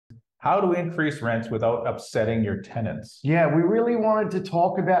how to increase rents without upsetting your tenants. Yeah, we really wanted to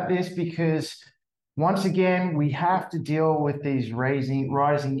talk about this because once again, we have to deal with these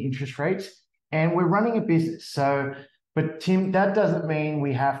rising interest rates, and we're running a business. So, but Tim, that doesn't mean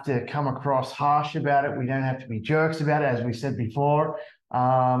we have to come across harsh about it. We don't have to be jerks about it, as we said before.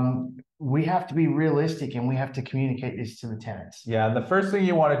 We have to be realistic, and we have to communicate this to the tenants. Yeah, and the first thing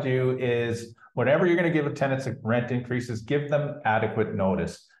you want to do is whenever you're going to give a tenant rent increases, give them adequate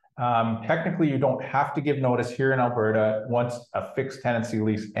notice. Technically, you don't have to give notice here in Alberta once a fixed tenancy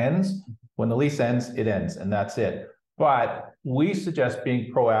lease ends. When the lease ends, it ends, and that's it. But we suggest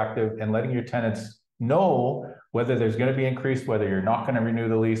being proactive and letting your tenants know whether there's going to be increased, whether you're not going to renew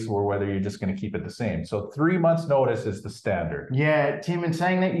the lease, or whether you're just going to keep it the same. So 3 months notice is the standard. Yeah, Tim, and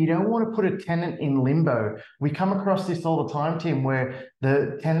saying that you don't want to put a tenant in limbo. We come across this all the time, Tim, where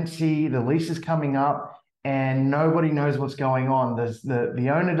the lease is coming up and nobody knows what's going on. The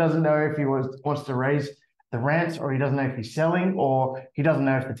owner doesn't know if he wants to raise the rents, or he doesn't know if he's selling, or he doesn't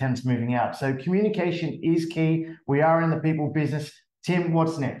know if the tenant's moving out. So communication is key. We are in the people business. Tim,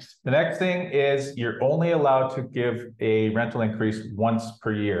 what's next? The next thing is you're only allowed to give a rental increase once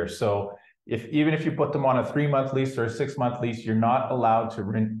per year. So even if you put them on a 3-month lease or a 6-month lease, you're not allowed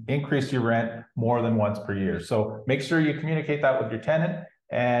to increase your rent more than once per year. So make sure you communicate that with your tenant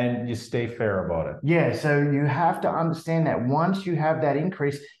and you stay fair about it. Yeah, so you have to understand that once you have that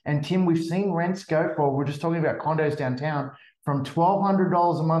increase, and Tim, we've seen rents go for, we're just talking about condos downtown, from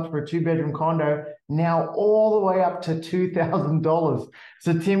 $1,200 a month for a 2-bedroom condo, now all the way up to $2,000.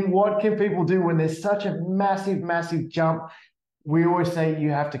 So Tim, what can people do when there's such a massive jump? We always say you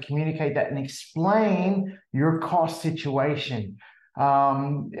have to communicate that and explain your cost situation.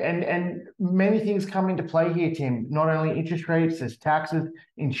 And many things come into play here, Tim. Not only interest rates, there's taxes,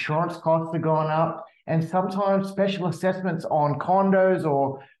 insurance costs are going up, and sometimes special assessments on condos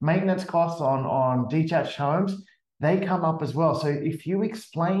or maintenance costs on detached homes, they come up as well. So if you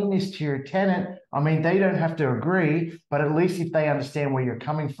explain this to your tenant, I mean, they don't have to agree, but at least if they understand where you're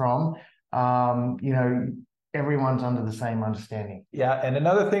coming from, everyone's under the same understanding. Yeah, and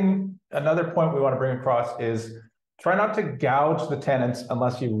another point we want to bring across is try not to gouge the tenants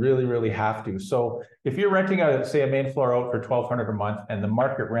unless you really have to. So if you're renting say a main floor out for $1,200 a month and the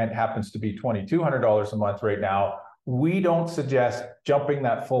market rent happens to be $2,200 a month right now, we don't suggest jumping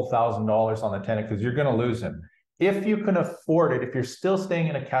that full $1,000 on the tenant because you're going to lose him. If you can afford it, if you're still staying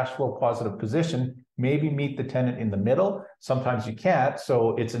in a cash flow positive position, maybe meet the tenant in the middle. Sometimes you can't,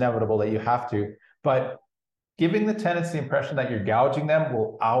 so it's inevitable that you have to. But giving the tenants the impression that you're gouging them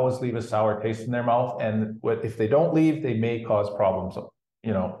will always leave a sour taste in their mouth. And if they don't leave, they may cause problems,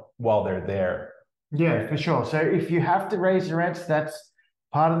 while they're there. Yeah, for sure. So if you have to raise the rents, that's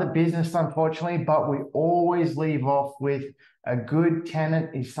part of the business, unfortunately. But we always leave off with a good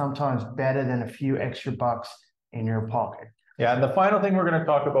tenant is sometimes better than a few extra bucks in your pocket. Yeah, and the final thing we're going to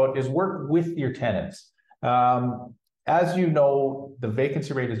talk about is work with your tenants. As you know, the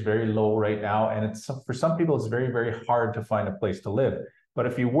vacancy rate is very low right now, and for some people, it's very hard to find a place to live. But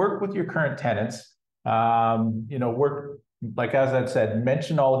if you work with your current tenants, work, like Azad said,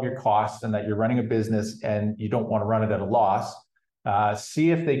 mention all of your costs and that you're running a business and you don't want to run it at a loss.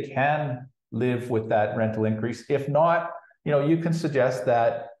 See if they can live with that rental increase. If not, you can suggest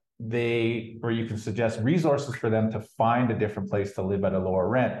you can suggest resources for them to find a different place to live at a lower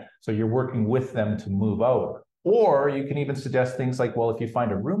rent. So you're working with them to move out. Or you can even suggest things like, well, if you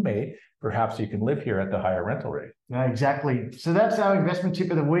find a roommate, perhaps you can live here at the higher rental rate. Exactly. So that's our investment tip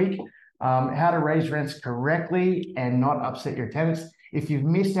of the week, how to raise rents correctly and not upset your tenants. If you've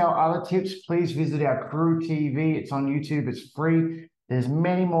missed our other tips, please visit our Crew TV. It's on YouTube. It's free. There's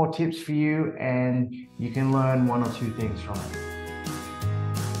many more tips for you, and you can learn 1 or 2 things from it.